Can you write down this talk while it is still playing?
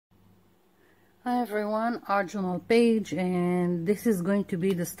Hi everyone, our journal page, and this is going to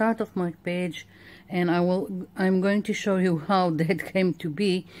be the start of my page, and I'm going to show you how that came to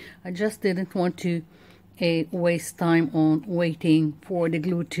be. I just didn't want to waste time on waiting for the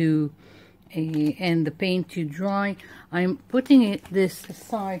glue to and the paint to dry. I'm putting this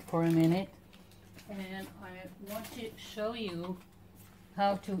aside for a minute, and I want to show you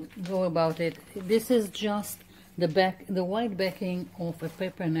how to go about it. This is just the white backing of a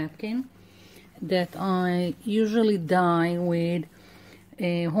paper napkin that I usually dye with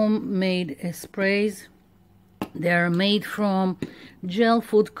homemade sprays. They are made from gel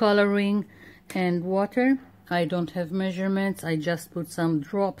food coloring and water. I don't have measurements. I just put some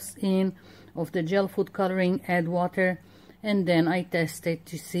drops in of the gel food coloring, add water, and then I test it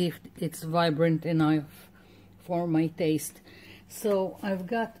to see if it's vibrant enough for my taste. So I've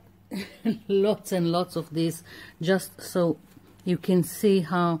got lots and lots of these, just so you can see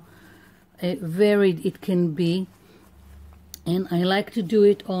how varied it can be. And I like to do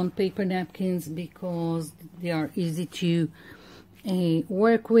it on paper napkins because they are easy to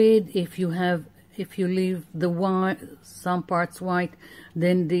work with. If you leave the some parts white,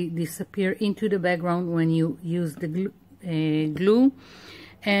 then they disappear into the background when you use the glue,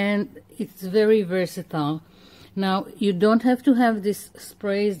 and it's very versatile. Now, you don't have to have these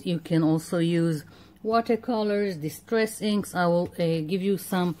sprays. You can also use watercolors, distress inks. I will give you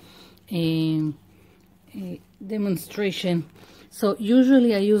some a demonstration. So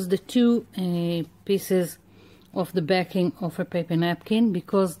usually I use the two pieces of the backing of a paper napkin,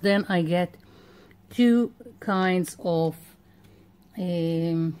 because then I get two kinds of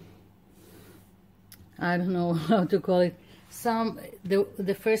I don't know how to call it.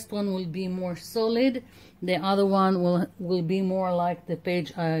 The first one will be more solid, the other one will be more like the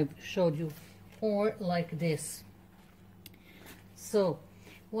page I've showed you, or like this. So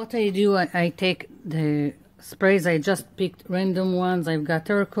what I do, I take the sprays. I just picked random ones. I've got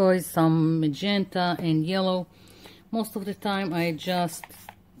turquoise, some magenta, and yellow. Most of the time I just,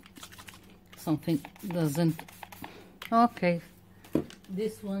 something doesn't, okay,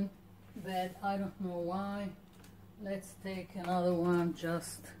 this one bad, I don't know why. Let's take another one,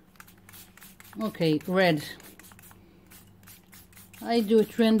 just, okay, red. I do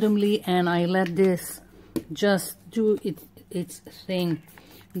it randomly and I let this just do its thing.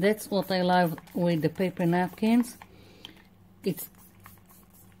 That's what I love with the paper napkins. It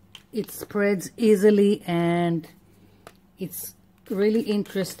spreads easily and it's really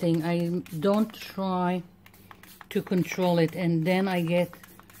interesting. I don't try to control it, and then I get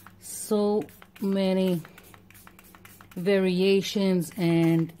so many variations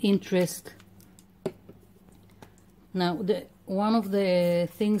and interest. Now, one of the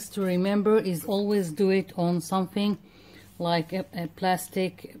things to remember is always do it on something like a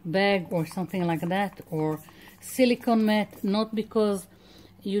plastic bag or something like that, or silicone mat, not because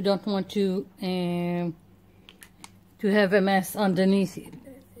you don't want to have a mess underneath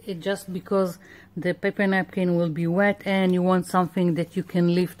it, just because the paper napkin will be wet and you want something that you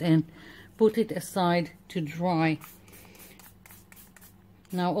can lift and put it aside to dry.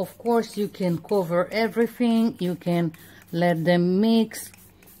 Now, of course, you can cover everything, you can let them mix,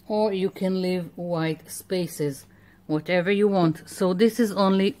 or you can leave white spaces, whatever you want. So this is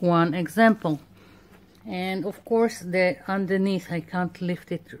only one example. And of course, the underneath, I can't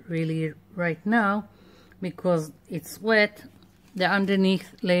lift it really right now because it's wet. The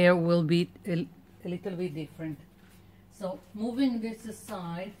underneath layer will be a little bit different. So moving this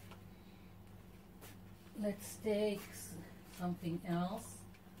aside, let's take something else.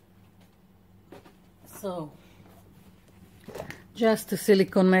 So just a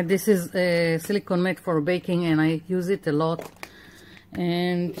silicone mat. This is a silicone mat for baking and I use it a lot.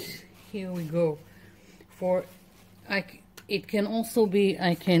 And here we go. It can also be,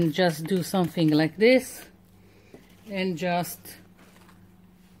 I can just do something like this and just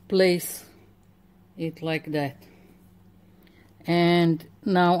place it like that. And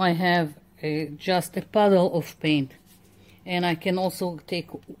now I have just a puddle of paint. And I can also take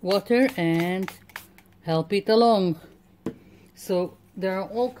water and help it along. So there are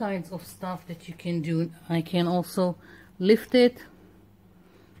all kinds of stuff that you can do. I can also lift it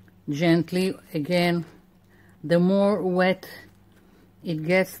gently. Again, the more wet it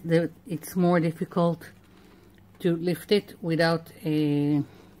gets, it's more difficult to lift it without tearing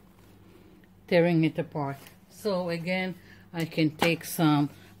it apart. So again, I can take some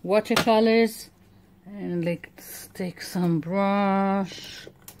watercolors and let's take some brush.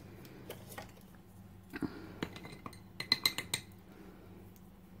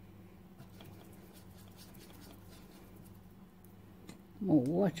 More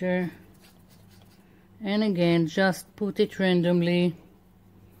water. And again, just put it randomly.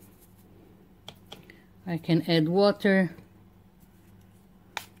 I can add water.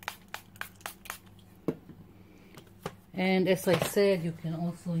 And as I said, you can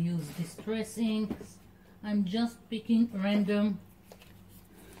also use distress inks. I'm just picking random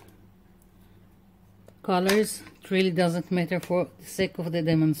colors. It really doesn't matter for the sake of the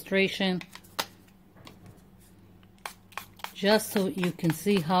demonstration. Just so you can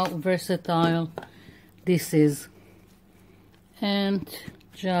see how versatile this is. And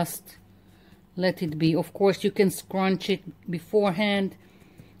just let it be. Of course, you can scrunch it beforehand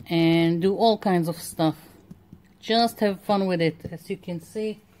and do all kinds of stuff. Just have fun with it. As you can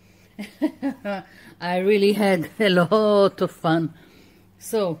see, I really had a lot of fun.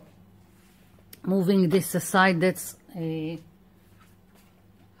 So, moving this aside, that's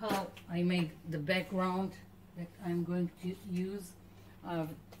how I made the background that I'm going to use.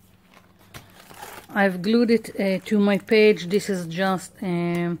 I've glued it to my page. This is just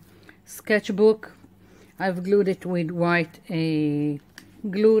a sketchbook. I've glued it with white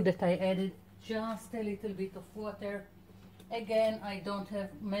glue that I added just a little bit of water. Again, I don't have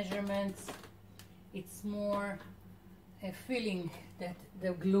measurements. It's more a feeling that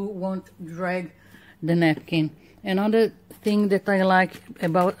the glue won't drag the napkin. Another thing that I like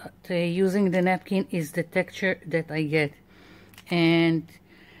about using the napkin is the texture that I get. And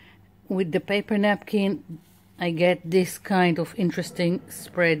with the paper napkin, I get this kind of interesting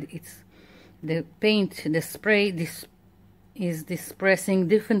spread. It's the paint, the spray, this is dispersing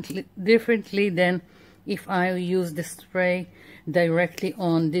differently than if I use the spray directly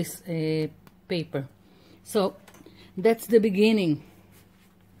on this paper. So that's the beginning.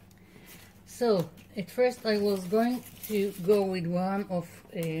 So at first I was going to go with one of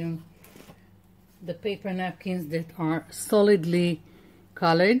the paper napkins that are solidly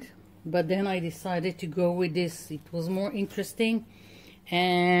colored, but then I decided to go with this. It was more interesting,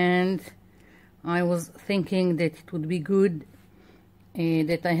 and I was thinking that it would be good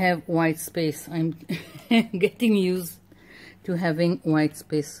that I have white space. I'm getting used to having white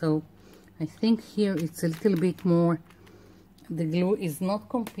space, so I think here it's a little bit more. The glue is not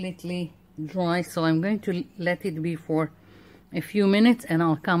completely dry, so I'm going to let it be for a few minutes and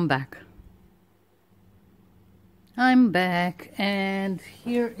I'll come back. I'm back, and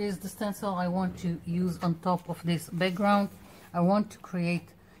here is the stencil I want to use on top of this background. I want to create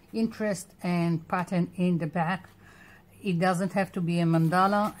interest and pattern in the back. It doesn't have to be a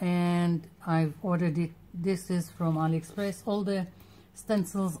mandala, and I've ordered it. This is from AliExpress. All the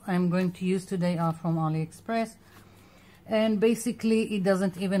stencils I'm going to use today are from AliExpress, and basically it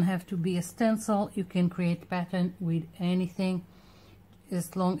doesn't even have to be a stencil. You can create pattern with anything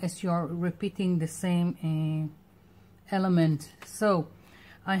as long as you're repeating the same element. So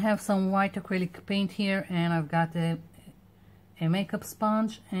I have some white acrylic paint here, and I've got a makeup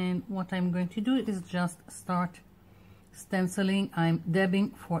sponge, and what I'm going to do is just start stenciling. I'm dabbing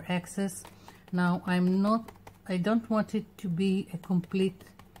for excess. Now I don't want it to be a complete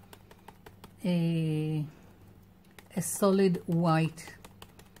a solid white.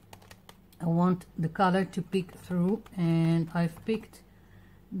 I want the color to peek through, and I've picked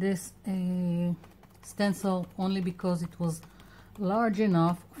this stencil only because it was large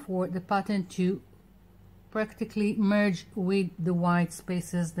enough for the pattern to practically merge with the white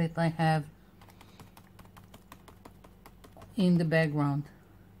spaces that I have in the background.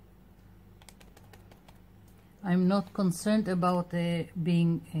 I'm not concerned about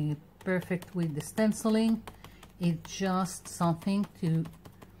being perfect with the stenciling. It's just something to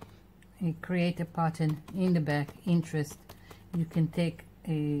create a pattern in the back. Interest. You can take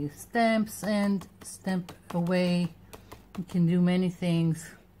stamps and stamp away. You can do many things.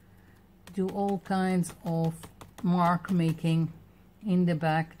 Do all kinds of mark making in the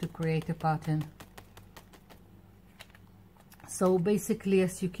back to create a pattern. So basically,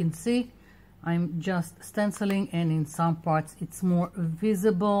 as you can see, I'm just stenciling, and in some parts it's more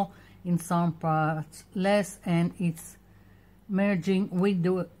visible, in some parts less, and it's merging with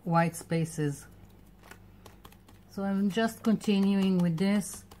the white spaces. So I'm just continuing with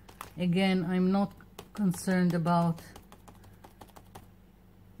this. Again, I'm not concerned about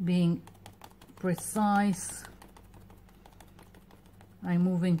being precise. I'm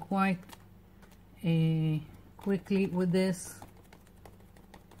moving quite quickly with this.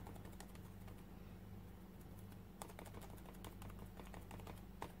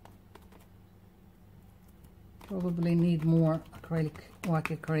 Probably need more white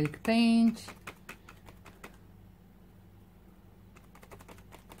acrylic paint.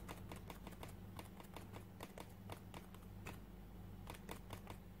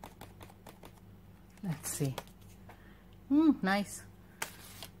 Let's see. Nice.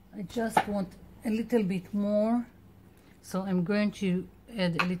 I just want a little bit more, so I'm going to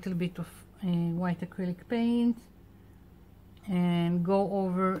add a little bit of white acrylic paint and go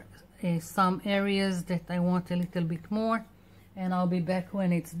over some areas that I want a little bit more, and I'll be back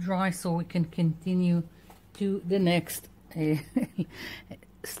when it's dry so we can continue to the next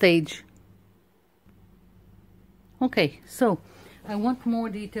stage. Okay, so I want more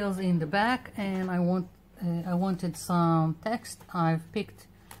details in the back, and I wanted some text. I've picked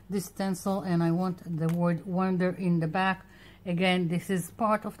this stencil and I want the word wonder in the back. Again, this is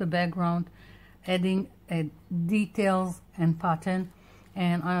part of the background, adding details and pattern.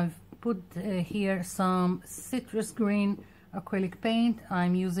 And I've put here some citrus green acrylic paint.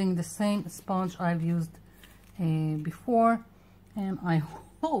 I'm using the same sponge I've used before, and I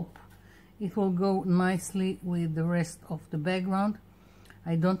hope it will go nicely with the rest of the background.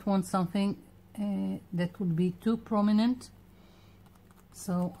 I don't want something that would be too prominent,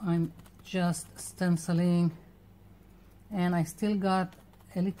 so I'm just stenciling, and I still got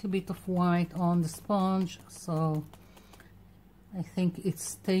a little bit of white on the sponge, so I think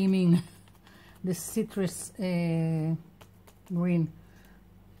it's taming the citrus green.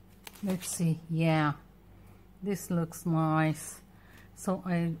 Let's see. Yeah, this looks nice. So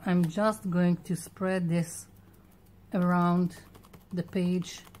I'm just going to spread this around the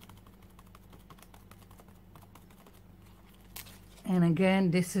page. And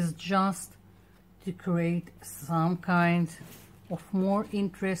again, this is just to create some kind of more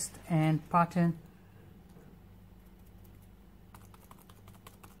interest and pattern.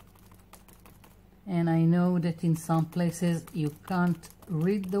 And I know that in some places you can't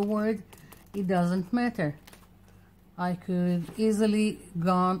read the word. It doesn't matter. I could easily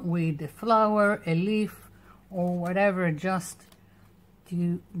gone with a flower, a leaf, or whatever, just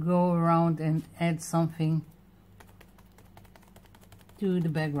to go around and add something to the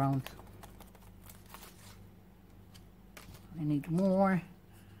background. I need more.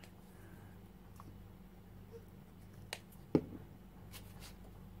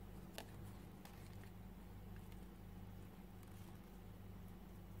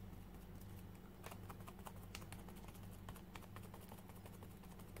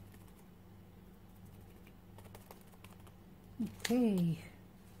 Okay,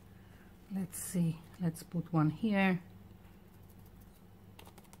 let's see, let's put one here.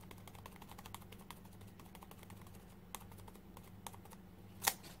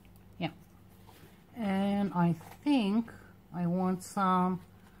 Yeah, and I think I want some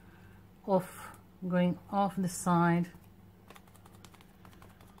going off the side.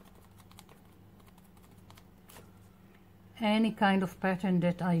 Any kind of pattern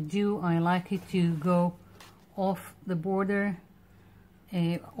that I do, I like it to go off the border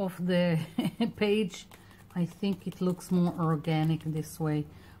of the page. I think it looks more organic this way,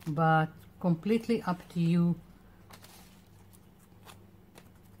 but completely up to you.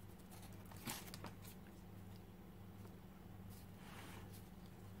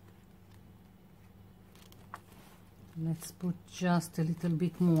 Let's put just a little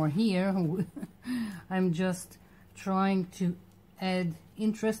bit more here. I'm just trying to add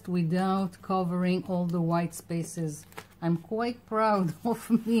interest without covering all the white spaces. I'm quite proud of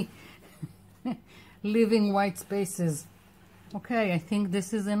me leaving white spaces. Okay, I think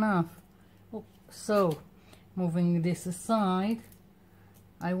this is enough. So, moving this aside,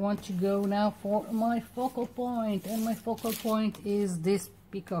 I want to go now for my focal point, and my focal point is this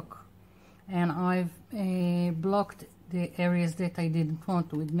peacock. And I've blocked the areas that I didn't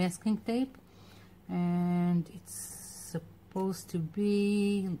want with masking tape, and it's supposed to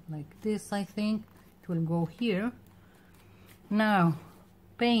be like this. I think it will go here. Now,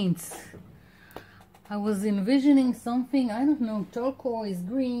 paints. I was envisioning something, I don't know, turquoise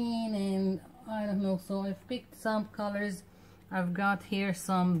green, and I don't know, so I've picked some colors. I've got here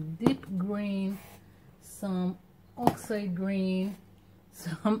some deep green, some oxide green,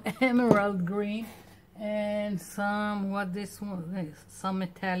 some emerald green, and some, what this one is, some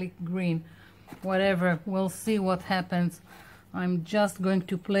metallic green. Whatever, we'll see what happens. I'm just going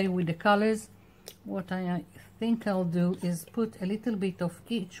to play with the colors. What I think I'll do is put a little bit of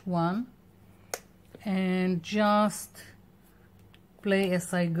each one and just play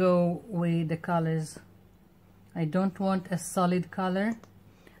as I go with the colors. I don't want a solid color,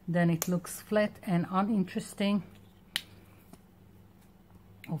 then it looks flat and uninteresting.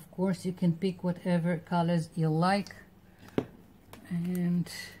 Of course, you can pick whatever colors you like, and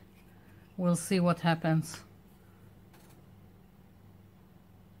we'll see what happens.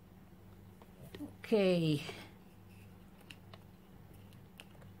 Okay.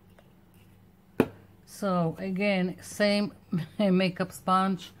 So again, same makeup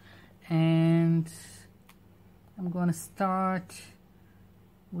sponge, and I'm gonna start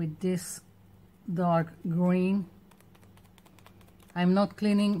with this dark green. I'm not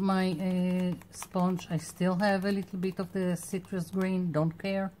cleaning my sponge. I still have a little bit of the citrus green, don't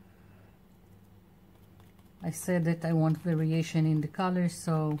care. I said that I want variation in the colors,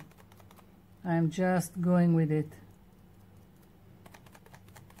 so I'm just going with it.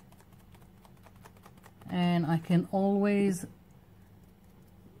 And I can always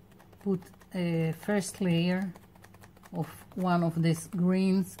put a first layer of one of these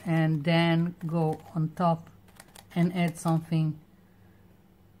greens and then go on top and add something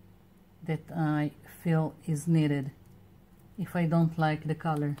that I feel is needed if I don't like the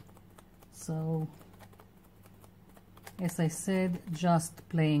color. So as I said, just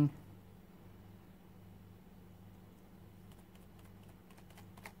playing.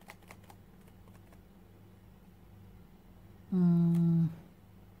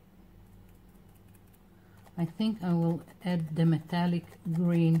 I think I will add the metallic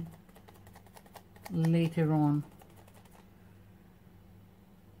green later on.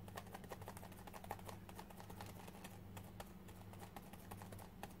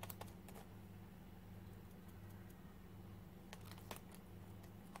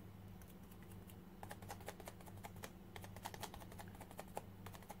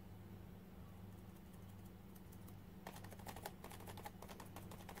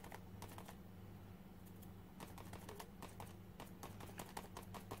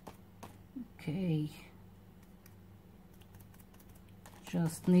 Okay,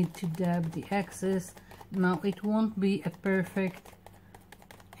 just need to dab the excess. Now it won't be a perfect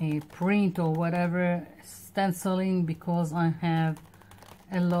print or whatever stenciling because I have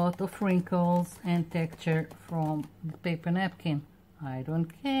a lot of wrinkles and texture from the paper napkin. I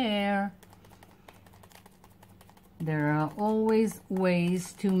don't care. There are always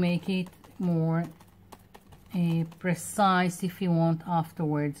ways to make it more precise if you want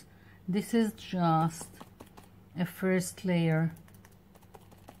afterwards. This is just a first layer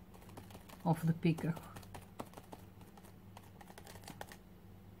of the peacock.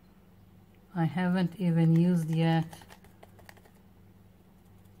 I haven't even used yet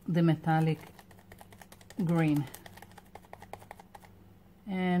the metallic green.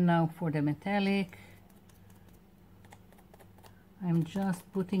 And now for the metallic, I'm just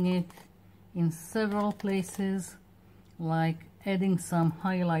putting it in several places, like adding some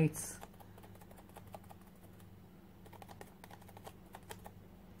highlights.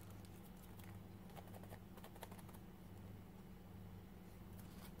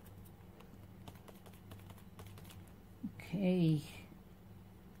 Okay.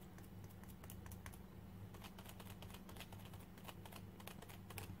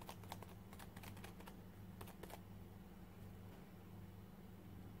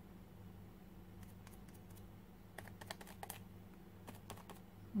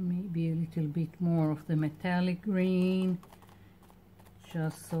 Maybe a little bit more of the metallic green,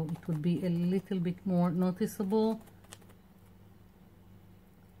 just so it would be a little bit more noticeable.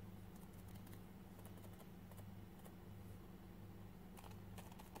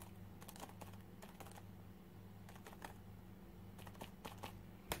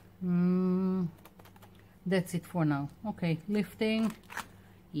 That's it for now. Okay, lifting.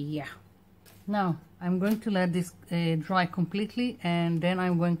 Yeah. Now I'm going to let this dry completely, and then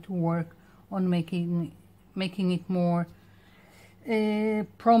I'm going to work on making it more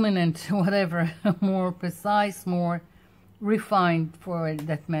prominent, whatever, more precise, more refined for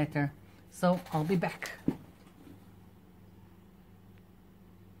that matter. So I'll be back.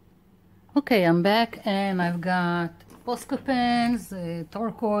 Okay, I'm back, and I've got Posca pens,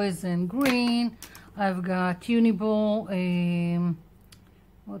 turquoise and green. I've got Uniball,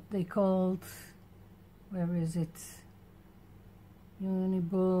 what they called, where is it?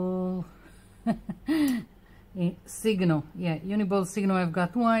 Uniball Signal. Yeah, Uniball Signal. I've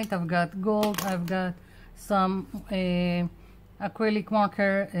got white, I've got gold, I've got some acrylic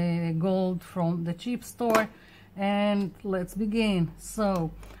marker, gold from the cheap store, and let's begin.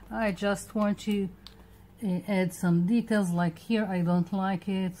 So I just want to add some details, like here I don't like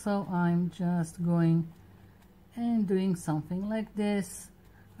it, so I'm just going and doing something like this.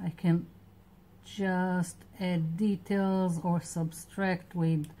 I can just add details or subtract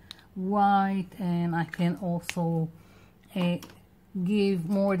with white, and I can also give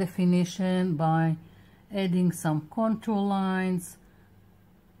more definition by adding some contour lines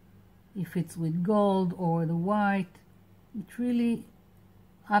if it's with gold or the white. It really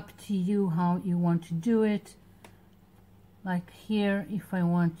up to you how you want to do it. Like here, if I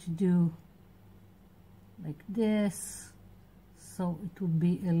want to do like this, so it would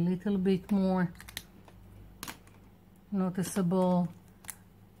be a little bit more noticeable.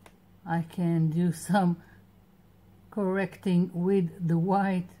 I can do some correcting with the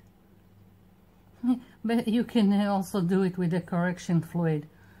white, but you can also do it with a correction fluid.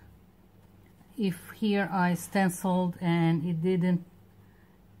 If here I stenciled and it didn't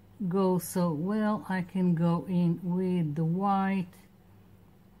go so well, I can go in with the white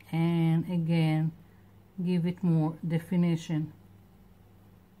and again give it more definition,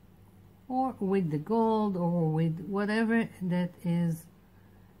 or with the gold, or with whatever that is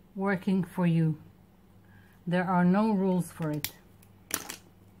working for you. There are no rules for it.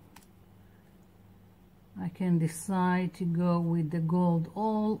 I can decide to go with the gold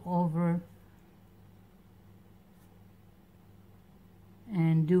all over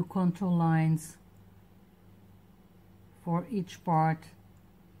and do contour lines for each part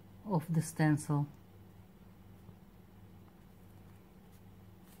of the stencil.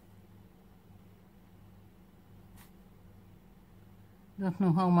 Don't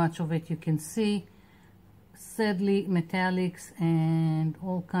know how much of it you can see. Sadly, metallics and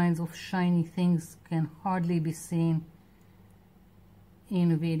all kinds of shiny things can hardly be seen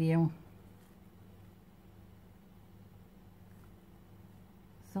in a video.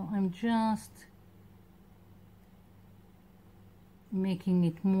 So I'm just making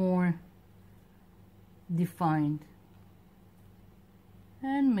it more defined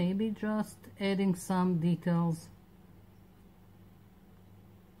and maybe just adding some details.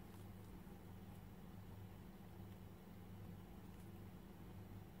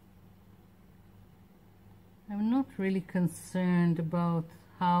 I'm not really concerned about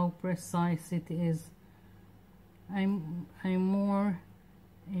how precise it is. I'm more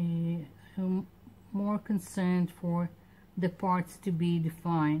concerned for the parts to be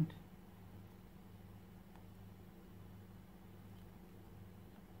defined.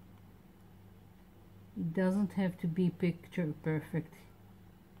 It doesn't have to be picture perfect.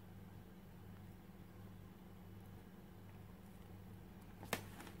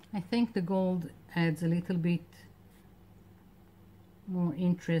 I think the gold adds a little bit more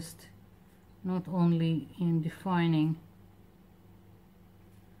interest, not only in defining.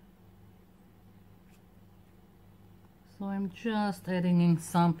 So I'm just adding in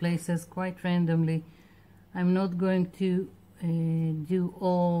some places quite randomly. I'm not going to do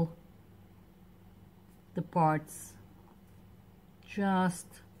all the parts, just,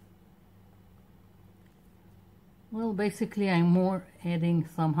 well, basically I'm more adding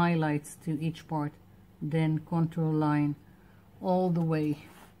some highlights to each part than contour line all the way.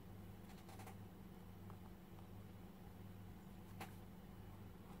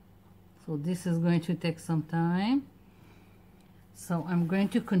 So this is going to take some time. So I'm going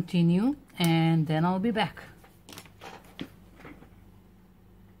to continue and then I'll be back.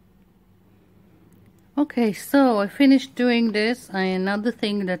 Okay, so I finished doing this. Another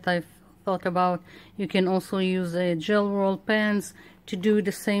thing that I've thought about, you can also use gel roll pens to do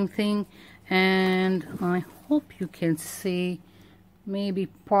the same thing, and I hope you can see maybe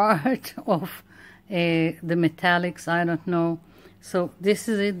part of the metallics, I don't know. So this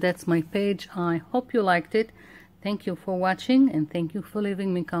is it, that's my page. I hope you liked it. Thank you for watching, and thank you for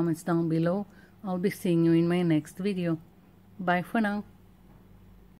leaving me comments down below. I'll be seeing you in my next video. Bye for now.